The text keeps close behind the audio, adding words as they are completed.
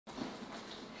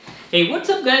Hey, what's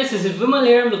up guys, this is Vimal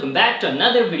here and welcome back to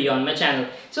another video on my channel.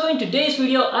 So in today's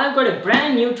video, I've got a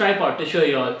brand new tripod to show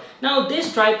you all. Now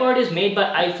this tripod is made by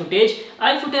ifootage.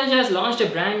 ifootage has launched a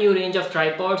brand new range of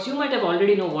tripods. You might have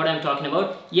already know what I'm talking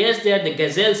about. Yes, they are the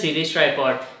Gazelle series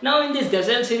tripod. Now in this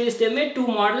Gazelle series, they made two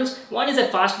models. One is a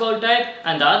fastball type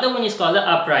and the other one is called the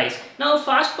Uprise. Now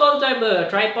fastball type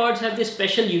tripods have this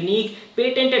special unique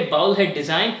patented bowl head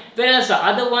design, whereas the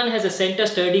other one has a center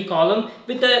sturdy column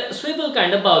with a swivel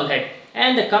kind of bowl head.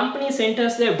 And the company sent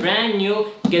us their brand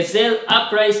new Gazelle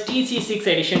Uprise TC6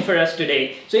 edition for us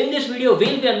today. So in this video,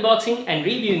 we'll be unboxing and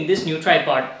reviewing this new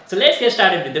tripod. So let's get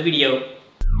started with the video.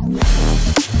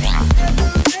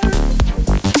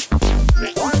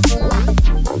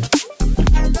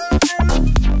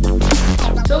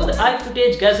 So the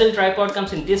ifootage Gazelle tripod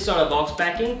comes in this sort of box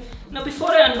packing. Now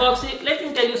before I unbox it, let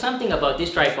me tell you something about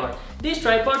this tripod. This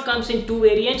tripod comes in two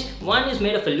variants. One is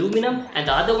made of aluminum and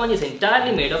the other one is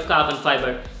entirely made of carbon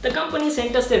fiber. The company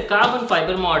sent us their carbon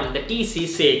fiber model, the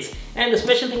TC6. And the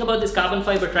special thing about this carbon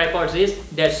fiber tripods is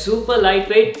they're super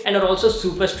lightweight and are also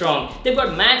super strong. They've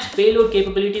got max payload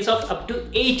capabilities of up to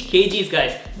 8 kgs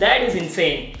guys. That is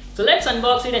insane. So let's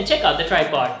unbox it and check out the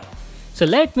tripod. So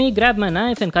let me grab my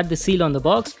knife and cut the seal on the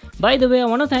box. By the way, I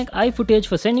want to thank ifootage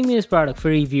for sending me this product for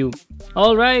review.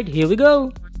 Alright, here we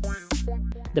go.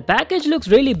 The package looks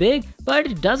really big, but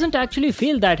it doesn't actually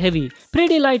feel that heavy.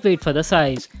 Pretty lightweight for the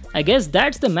size. I guess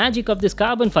that's the magic of this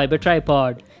carbon fiber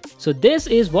tripod. So this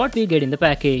is what we get in the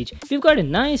package. We've got a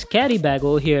nice carry bag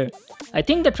over here. I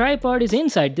think the tripod is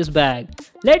inside this bag.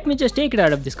 Let me just take it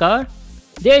out of this car.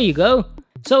 There you go.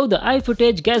 So the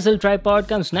ifootage Gazelle tripod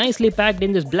comes nicely packed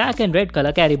in this black and red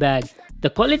color carry bag. The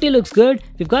quality looks good.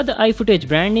 We've got the ifootage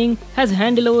branding, has a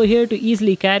handle over here to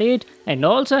easily carry it, and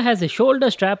also has a shoulder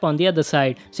strap on the other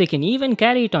side, so you can even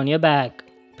carry it on your back.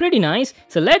 Pretty nice.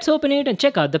 So let's open it and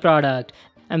check out the product.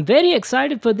 I'm very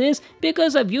excited for this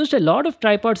because I've used a lot of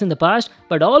tripods in the past,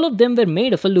 but all of them were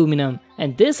made of aluminum.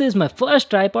 And this is my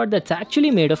first tripod that's actually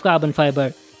made of carbon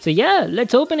fiber. So yeah,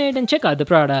 let's open it and check out the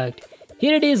product.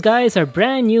 Here it is guys, our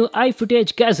brand new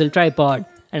ifootage Gazelle tripod.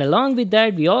 And along with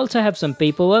that, we also have some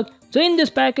paperwork. So in this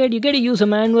packet, you get a user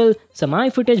manual, some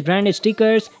ifootage branded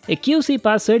stickers, a QC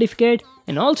pass certificate,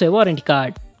 and also a warranty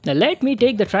card. Now let me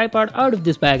take the tripod out of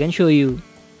this bag and show you.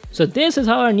 So this is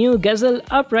how our new Gazelle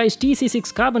Uprise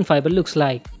TC6 Carbon fiber looks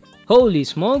like. Holy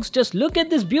smokes, just look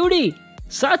at this beauty!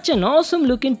 Such an awesome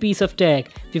looking piece of tech.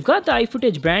 We've got the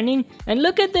ifootage branding, and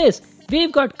look at this!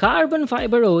 We've got carbon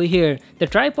fiber over here. The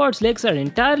tripod's legs are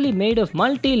entirely made of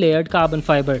multi-layered carbon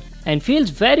fiber and feels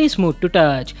very smooth to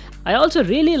touch. I also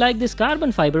really like this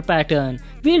carbon fiber pattern.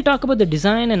 We'll talk about the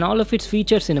design and all of its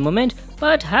features in a moment,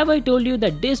 but have I told you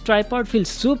that this tripod feels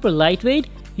super lightweight?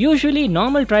 Usually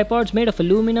normal tripods made of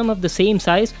aluminum of the same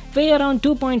size weigh around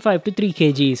 2.5 to 3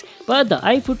 kgs, but the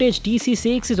ifootage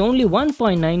TC6 is only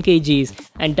 1.9 kgs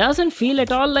and doesn't feel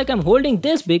at all like I'm holding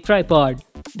this big tripod.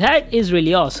 That is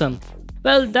really awesome.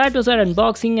 Well, that was our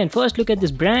unboxing and first look at this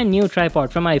brand new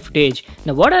tripod from ifootage.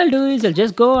 Now what I'll do is I'll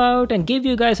just go out and give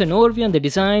you guys an overview on the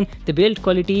design, the build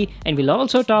quality, and we'll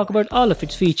also talk about all of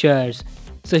its features.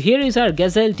 So here is our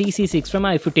Gazelle TC6 from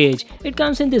ifootage. It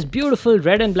comes in this beautiful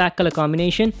red and black color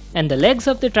combination, and the legs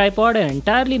of the tripod are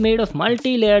entirely made of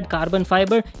multi-layered carbon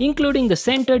fiber, including the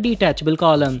center detachable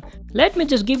column. Let me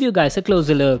just give you guys a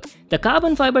closer look. The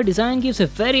carbon fiber design gives a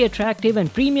very attractive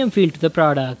and premium feel to the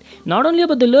product. Not only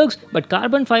about the looks, but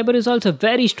carbon fiber is also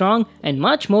very strong and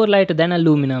much more lighter than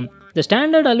aluminum. The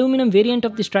standard aluminum variant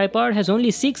of this tripod has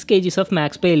only 6 kgs of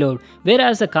max payload,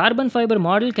 whereas the carbon fiber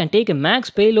model can take a max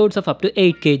payloads of up to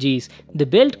 8 kgs. The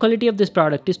build quality of this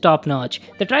product is top notch.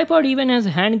 The tripod even has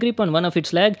a hand grip on one of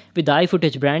its legs with the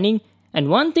ifootage branding. And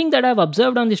one thing that I've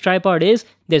observed on this tripod is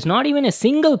there's not even a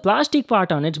single plastic part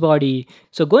on its body.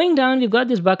 So going down, we've got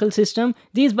this buckle system.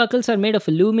 These buckles are made of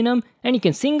aluminum and you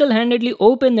can single-handedly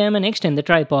open them and extend the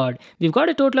tripod. We've got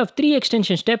a total of 3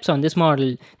 extension steps on this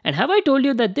model. And have I told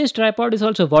you that this tripod is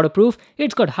also waterproof?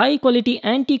 It's got high quality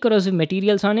anti-corrosive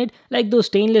materials on it, like those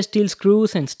stainless steel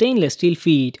screws and stainless steel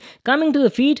feet. Coming to the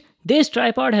feet, this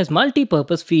tripod has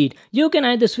multi-purpose feet. You can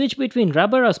either switch between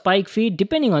rubber or spike feet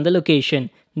depending on the location.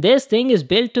 This thing is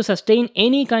built to sustain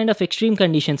any kind of extreme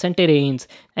conditions and terrains.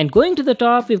 And going to the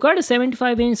top, we've got a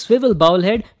 75-inch swivel bowl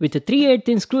head with a 3/8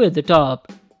 inch screw at the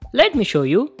top. Let me show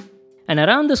you. And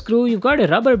around the screw, you've got a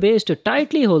rubber base to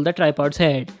tightly hold the tripod's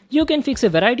head. You can fix a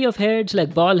variety of heads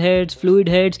like ball heads, fluid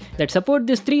heads that support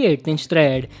this 3/8 inch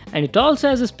thread. And it also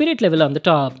has a spirit level on the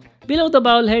top. Below the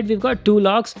bowl head, we've got two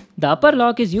locks. The upper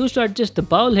lock is used to adjust the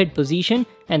bowl head position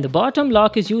and the bottom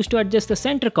lock is used to adjust the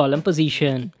center column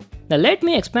position. Now let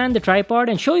me expand the tripod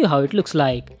and show you how it looks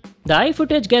like. The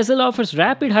ifootage Gazelle offers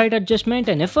rapid height adjustment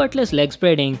and effortless leg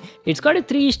spreading. It's got a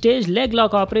 3-stage leg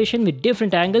lock operation with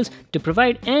different angles to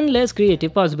provide endless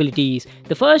creative possibilities.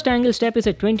 The first angle step is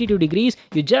at 22 degrees.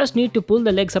 You just need to pull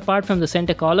the legs apart from the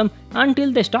center column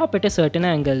until they stop at a certain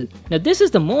angle. Now this is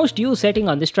the most used setting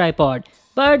on this tripod.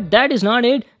 But that is not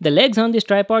it. The legs on this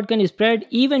tripod can be spread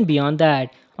even beyond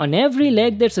that. On every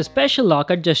leg there's a special lock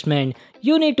adjustment.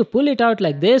 You need to pull it out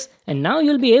like this, and now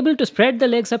you'll be able to spread the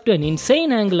legs up to an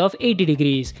insane angle of 80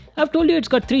 degrees. I've told you it's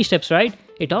got 3 steps, right?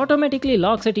 It automatically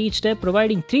locks at each step,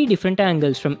 providing 3 different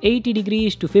angles from 80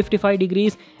 degrees to 55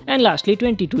 degrees and lastly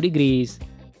 22 degrees.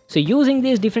 So using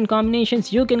these different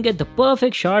combinations, you can get the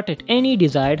perfect shot at any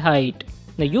desired height.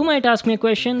 Now you might ask me a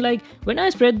question like, when I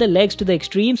spread the legs to the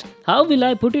extremes, how will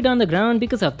I put it on the ground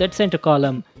because of that center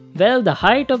column? Well, the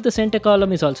height of the center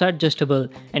column is also adjustable,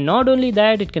 and not only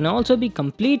that, it can also be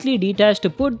completely detached to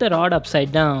put the rod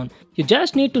upside down. You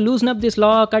just need to loosen up this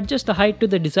lock, adjust the height to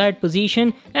the desired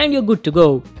position, and you're good to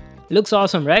go. Looks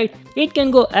awesome, right? It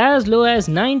can go as low as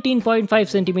 19.5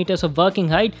 centimeters of working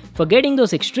height for getting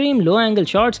those extreme low angle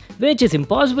shots, which is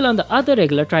impossible on the other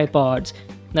regular tripods.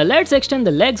 Now let's extend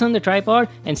the legs on the tripod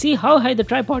and see how high the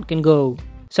tripod can go.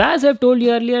 So as I've told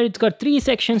you earlier, it's got 3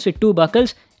 sections with 2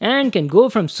 buckles and can go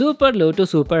from super low to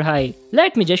super high.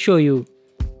 Let me just show you.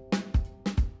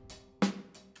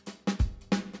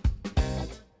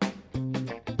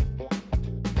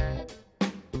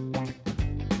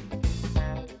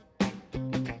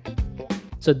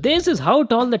 So this is how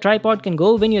tall the tripod can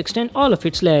go when you extend all of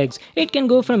its legs. It can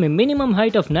go from a minimum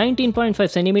height of 19.5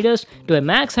 cm to a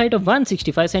max height of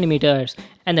 165 cm.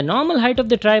 And the normal height of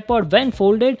the tripod when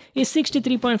folded is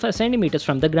 63.5 cm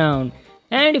from the ground.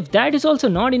 And if that is also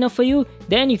not enough for you,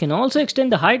 then you can also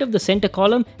extend the height of the center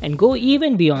column and go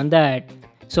even beyond that.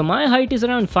 So my height is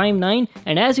around 5'9",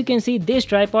 and as you can see, this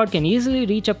tripod can easily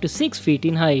reach up to 6 feet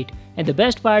in height. And the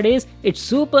best part is, it's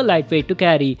super lightweight to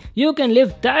carry. You can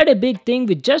lift that a big thing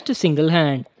with just a single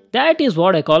hand. That is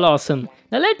what I call awesome.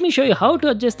 Now let me show you how to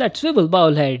adjust that swivel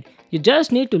bowl head. You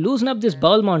just need to loosen up this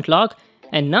bowl mount lock,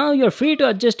 and now you're free to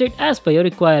adjust it as per your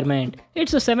requirement.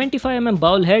 It's a 75mm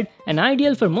bowl head and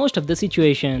ideal for most of the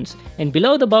situations. And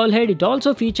below the bowl head, it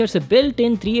also features a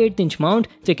built-in 3/8" mount,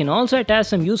 so you can also attach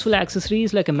some useful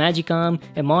accessories like a magic arm,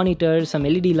 a monitor, some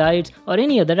LED lights, or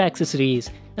any other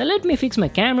accessories. Now let me fix my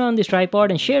camera on this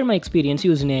tripod and share my experience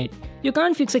using it. You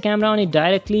can't fix a camera on it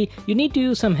directly. You need to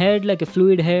use some head like a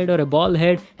fluid head or a ball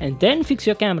head and then fix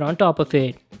your camera on top of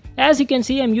it. As you can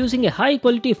see, I'm using a high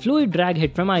quality fluid drag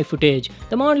head from ifootage.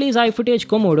 The model is ifootage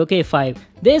Komodo K5.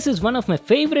 This is one of my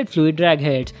favorite fluid drag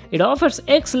heads. It offers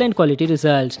excellent quality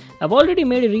results. I've already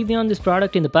made a review on this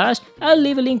product in the past. I'll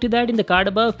leave a link to that in the card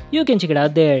above. You can check it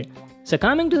out there. So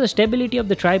coming to the stability of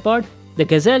the tripod, the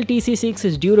Gazelle TC6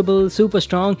 is durable, super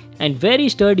strong, and very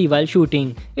sturdy while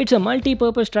shooting. It's a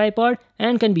multi-purpose tripod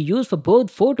and can be used for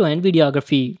both photo and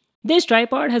videography. This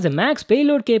tripod has a max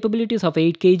payload capabilities of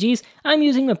 8 kgs. I'm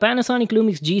using my Panasonic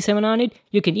Lumix G7 on it.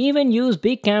 You can even use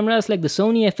big cameras like the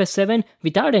Sony FS7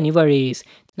 without any worries.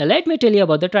 Now let me tell you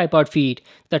about the tripod feet.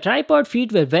 The tripod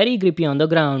feet were very grippy on the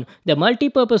ground. The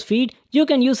multi-purpose feet, you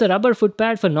can use a rubber foot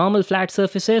pad for normal flat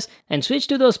surfaces and switch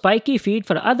to those spiky feet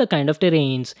for other kind of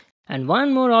terrains. And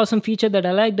one more awesome feature that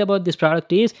I liked about this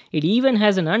product is, it even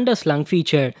has an underslung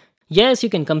feature. Yes, you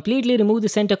can completely remove the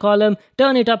center column,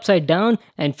 turn it upside down,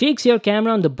 and fix your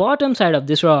camera on the bottom side of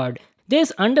this rod.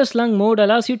 This underslung mode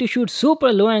allows you to shoot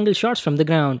super low angle shots from the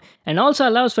ground, and also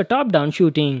allows for top-down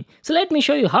shooting. So let me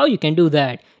show you how you can do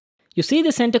that. You see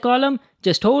the center column?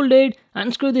 Just hold it,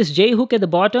 unscrew this J-hook at the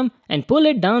bottom, and pull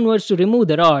it downwards to remove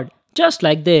the rod. Just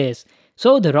like this.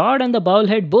 So the rod and the bowl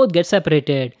head both get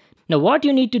separated. Now what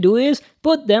you need to do is,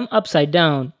 put them upside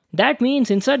down. That means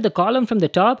insert the column from the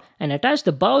top and attach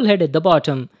the bowl head at the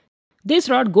bottom. This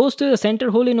rod goes to the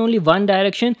center hole in only one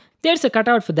direction. There's a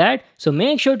cutout for that, so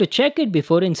make sure to check it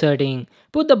before inserting.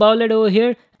 Put the bowl head over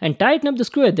here and tighten up the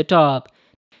screw at the top.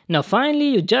 Now finally,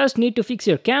 you just need to fix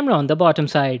your camera on the bottom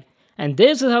side. And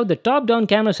this is how the top-down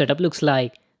camera setup looks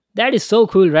like. That is so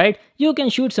cool, right? You can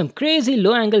shoot some crazy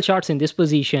low-angle shots in this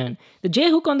position. The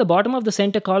J-hook on the bottom of the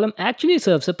center column actually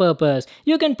serves a purpose.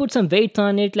 You can put some weights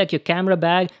on it like your camera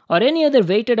bag or any other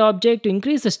weighted object to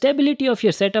increase the stability of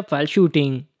your setup while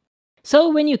shooting. So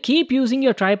when you keep using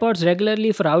your tripods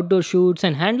regularly for outdoor shoots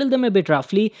and handle them a bit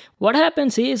roughly, what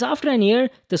happens is after an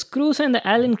year, the screws and the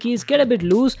Allen keys get a bit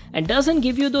loose and doesn't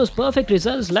give you those perfect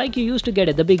results like you used to get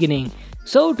at the beginning.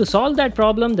 So to solve that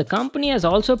problem, the company has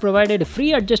also provided a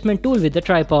free adjustment tool with the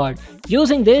tripod.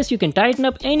 Using this, you can tighten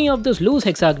up any of those loose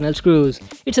hexagonal screws.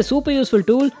 It's a super useful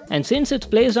tool, and since it's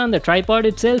placed on the tripod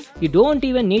itself, you don't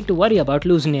even need to worry about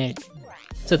losing it.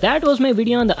 So that was my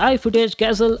video on the ifootage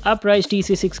Gazelle Uprise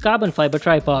TC6 Carbon Fiber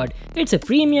Tripod. It's a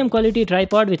premium quality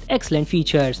tripod with excellent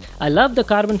features. I love the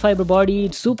carbon fiber body,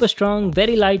 it's super strong,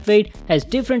 very lightweight, has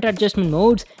different adjustment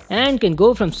modes, and can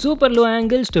go from super low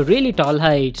angles to really tall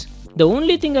heights. The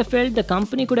only thing I felt the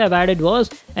company could have added was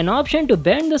an option to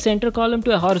bend the center column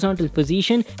to a horizontal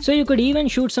position so you could even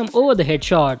shoot some over the head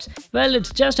shots. Well,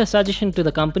 it's just a suggestion to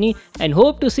the company and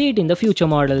hope to see it in the future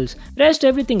models. Rest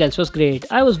everything else was great.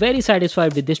 I was very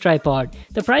satisfied with this tripod.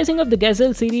 The pricing of the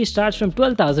Gazelle series starts from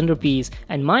 12,000 rupees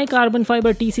and my carbon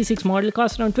fiber TC6 model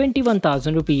costs around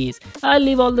 21,000 rupees. I'll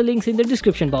leave all the links in the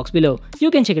description box below.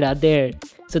 You can check it out there.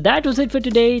 So that was it for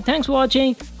today. Thanks for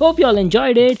watching. Hope you all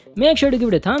enjoyed it. Make sure to give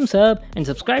it a thumbs up and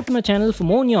subscribe to my channel for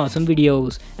more new awesome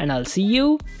videos. And I'll see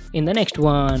you in the next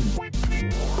one.